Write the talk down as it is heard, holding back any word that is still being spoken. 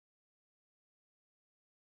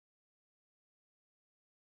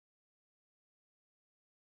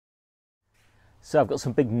So I've got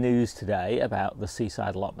some big news today about the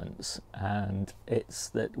seaside allotments, and it's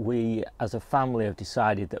that we as a family have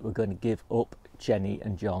decided that we're going to give up Jenny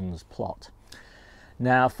and John's plot.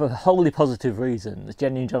 Now, for wholly positive reasons,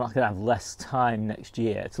 Jenny and John are going to have less time next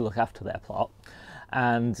year to look after their plot,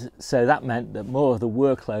 and so that meant that more of the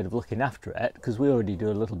workload of looking after it, because we already do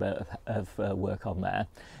a little bit of work on there,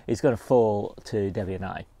 is going to fall to Debbie and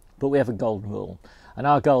I. But we have a golden rule, and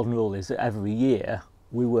our golden rule is that every year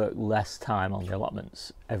we work less time on the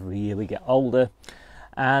allotments. Every year we get older,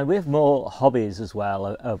 and we have more hobbies as well,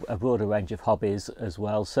 a broader range of hobbies as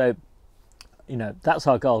well. So, you know, that's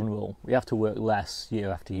our golden rule. We have to work less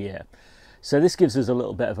year after year. So this gives us a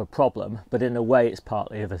little bit of a problem, but in a way it's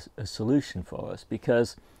partly of a solution for us,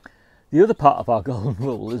 because the other part of our golden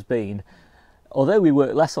rule has been, although we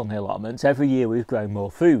work less on the allotments, every year we've grown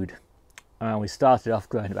more food. We started off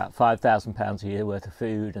growing about £5,000 a year worth of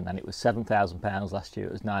food, and then it was £7,000. Last year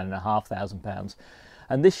it was £9,500,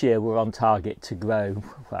 and this year we're on target to grow,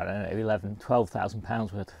 I don't know,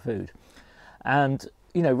 £12,000 worth of food. And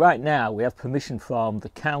you know, right now we have permission from the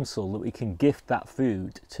council that we can gift that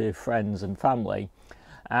food to friends and family,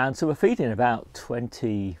 and so we're feeding about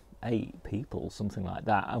 28 people, something like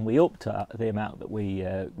that, and we upped the amount that we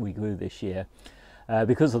grew this year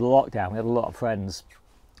because of the lockdown. We had a lot of friends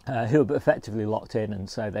who were effectively locked in, and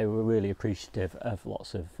so they were really appreciative of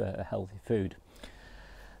lots of healthy food.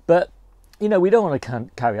 But you know, we don't want to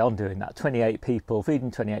carry on doing that. 28 people, feeding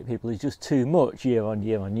 28 people is just too much year on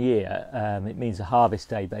year on year. It means a harvest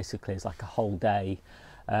day basically is like a whole day,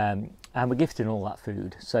 and we're gifting all that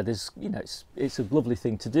food. So there's, you know, it's a lovely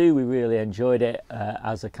thing to do. We really enjoyed it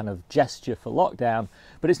as a kind of gesture for lockdown,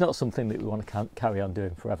 but it's not something that we want to carry on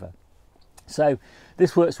doing forever. So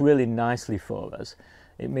this works really nicely for us.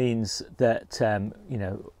 It means that you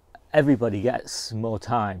know, everybody gets more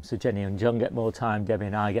time. So Jenny and John get more time, Debbie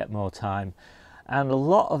and I get more time, and a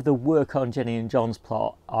lot of the work on Jenny and John's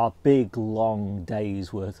plot are big long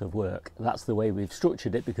days worth of work. That's the way we've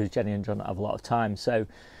structured it, because Jenny and John don't have a lot of time. So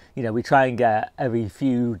you know, we try and get every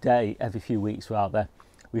few weeks rather,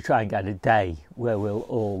 we try and get a day where we'll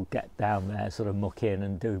all get down there, sort of muck in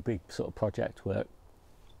and do big sort of project work,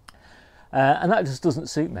 and that just doesn't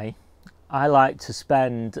suit me. I like to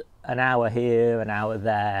spend an hour here, an hour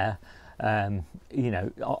there, you know,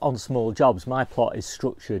 on small jobs. My plot is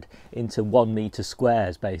structured into 1 metre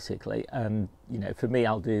squares basically, and you know, for me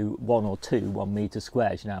I'll do one or two 1 metre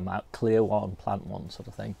squares. You know, I might clear one, plant one, sort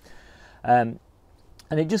of thing, and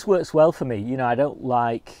it just works well for me. You know, I don't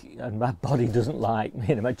like, and my body doesn't like,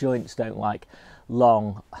 you know, my joints don't like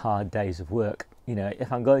long hard days of work. You know,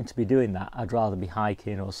 if I'm going to be doing that, I'd rather be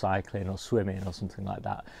hiking or cycling or swimming or something like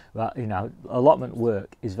that. But you know, allotment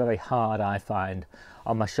work is very hard, I find,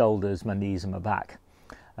 on my shoulders, my knees and my back.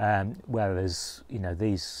 Whereas, you know,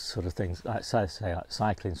 these sort of things, like say like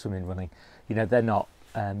cycling, swimming, running, you know, they're not,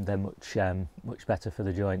 they're much better for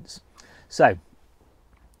the joints. So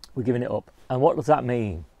we're giving it up. And what does that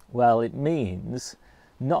mean? Well, it means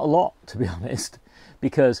not a lot, to be honest,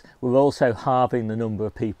 because we're also halving the number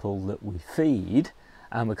of people that we feed,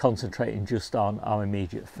 and we're concentrating just on our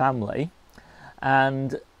immediate family.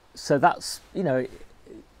 And so that's, you know,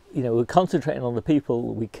 we're concentrating on the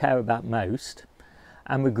people we care about most,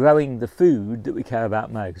 and we're growing the food that we care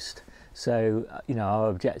about most. So, you know, our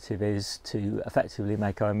objective is to effectively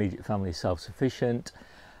make our immediate family self-sufficient,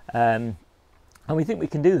 and we think we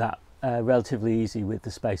can do that relatively easy with the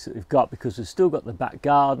space that we've got, because we've still got the back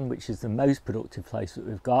garden, which is the most productive place that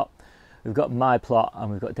we've got. We've got my plot and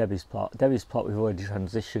we've got Debbie's plot. Debbie's plot we've already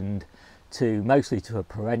transitioned to mostly to a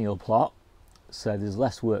perennial plot, so there's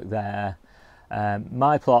less work there.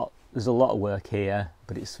 My plot, there's a lot of work here,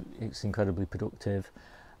 but it's incredibly productive.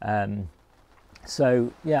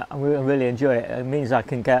 So yeah, I really enjoy it. It means I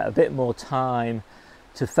can get a bit more time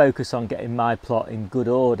to focus on getting my plot in good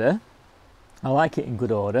order. I like it in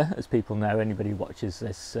good order, as people know, anybody who watches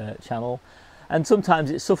this channel. And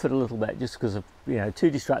sometimes it's suffered a little bit just because of, you know,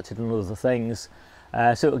 too distracted on other things.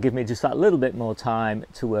 So it'll give me just that little bit more time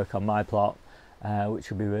to work on my plot,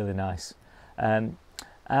 which will be really nice. And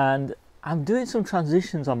I'm doing some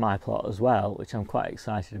transitions on my plot as well, which I'm quite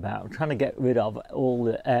excited about. I'm trying to get rid of all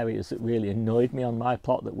the areas that really annoyed me on my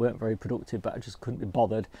plot, that weren't very productive, but I just couldn't be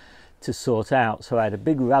bothered to sort out. So I had a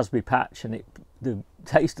big raspberry patch, and the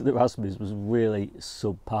taste of the raspberries was really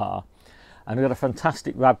subpar. And we've got a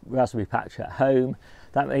fantastic raspberry patch at home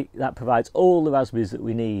that provides all the raspberries that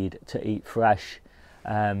we need to eat fresh,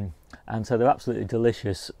 and so they're absolutely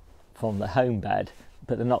delicious from the home bed,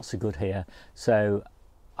 but they're not so good here. So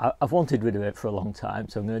I've wanted rid of it for a long time,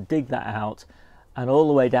 so I'm going to dig that out, and all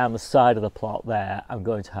the way down the side of the plot there I'm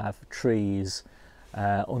going to have trees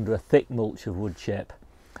under a thick mulch of wood chip,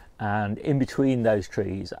 and in between those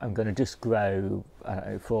trees I'm going to just grow, I don't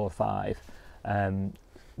know, 4 or 5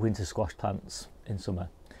 winter squash plants in summer.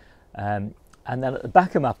 And then at the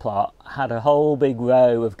back of my plot I had a whole big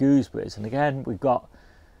row of gooseberries, and again we've got,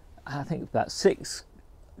 I think, about 6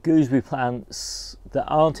 gooseberry plants that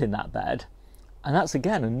aren't in that bed, and that's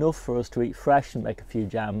again enough for us to eat fresh and make a few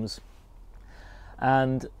jams.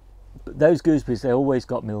 And those gooseberries, they always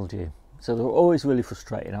got mildew, so they were always really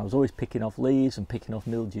frustrating. I was always picking off leaves and picking off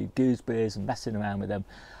mildewed gooseberries and messing around with them,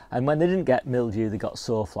 and when they didn't get mildew they got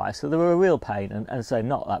sawfly, so they were a real pain, and so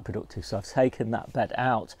not that productive. So I've taken that bed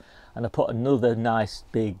out and I put another nice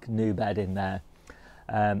big new bed in there,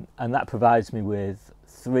 and that provides me with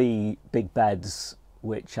 3 big beds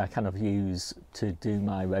which I kind of use to do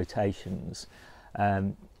my rotations.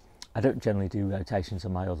 I don't generally do rotations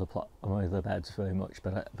on my other beds very much,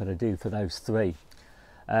 but I do for those 3.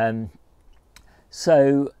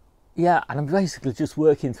 So yeah, and I'm basically just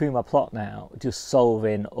working through my plot now, just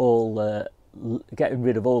solving all the, getting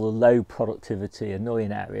rid of all the low productivity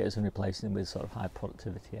annoying areas and replacing them with sort of high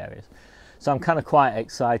productivity areas. So I'm kind of quite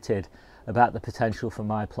excited about the potential for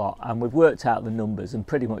my plot, and we've worked out the numbers, and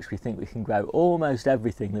pretty much we think we can grow almost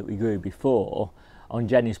everything that we grew before on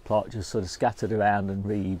Jenny's plot, just sort of scattered around and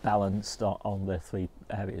rebalanced on the 3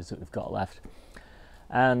 areas that we've got left.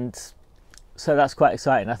 And so that's quite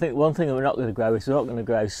exciting. I think one thing that we're not going to grow is we're not going to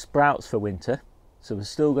grow sprouts for winter, so we're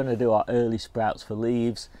still going to do our early sprouts for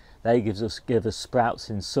leaves. They give us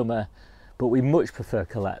sprouts in summer, but we much prefer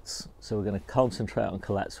colettes, so we're going to concentrate on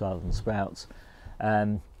colettes rather than sprouts.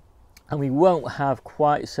 And we won't have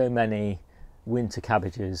quite so many winter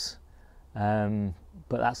cabbages, but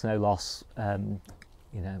that's no loss.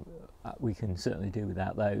 You know, we can certainly do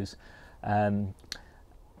without those. And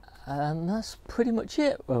that's pretty much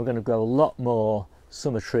it. We're going to grow a lot more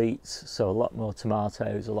summer treats, so a lot more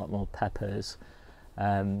tomatoes, a lot more peppers,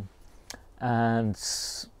 and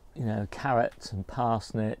you know, carrots and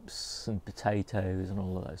parsnips and potatoes and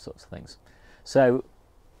all of those sorts of things. So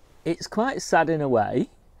it's quite sad in a way,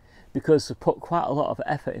 because I've put quite a lot of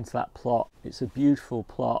effort into that plot. It's a beautiful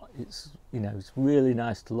plot. It's, you know, it's really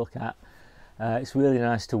nice to look at. It's really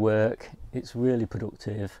nice to work. It's really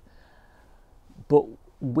productive. But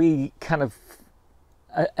we kind of,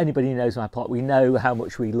 anybody who knows my plot, we know how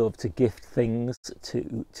much we love to gift things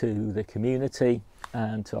to the community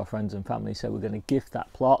and to our friends and family. So we're going to gift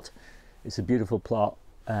that plot. It's a beautiful plot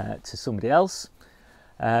to somebody else.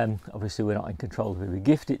 Obviously we're not in control of who we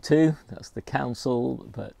gift it to, that's the council,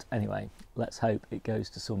 but anyway, let's hope it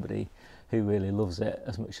goes to somebody who really loves it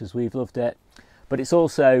as much as we've loved it. But it's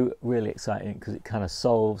also really exciting because it kind of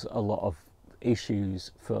solves a lot of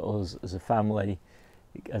issues for us as a family.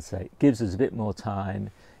 As I say, it gives us a bit more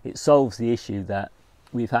time. It solves the issue that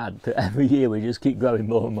we've had, that every year we just keep growing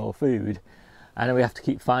more and more food, and then we have to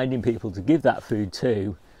keep finding people to give that food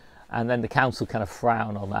to. And then the council kind of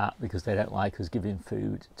frown on that because they don't like us giving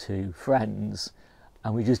food to friends,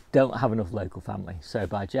 and we just don't have enough local family. So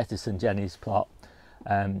by jettisoning Jenny's plot,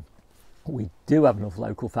 we do have enough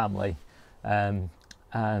local family, and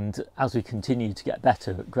as we continue to get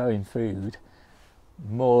better at growing food,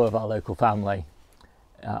 more of our local family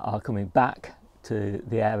are coming back to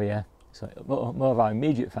the area. So more of our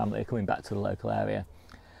immediate family are coming back to the local area,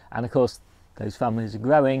 and of course those families are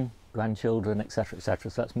growing, grandchildren, etc., etc.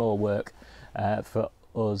 So that's more work for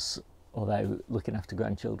us, although looking after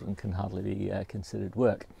grandchildren can hardly be considered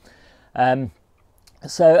work.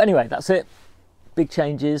 So anyway, that's it. Big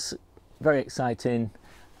changes, very exciting,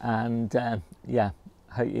 and yeah,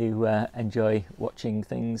 hope you enjoy watching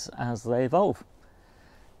things as they evolve.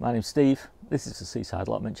 My name's Steve, this is the Seaside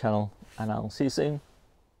Allotment channel, and I'll see you soon.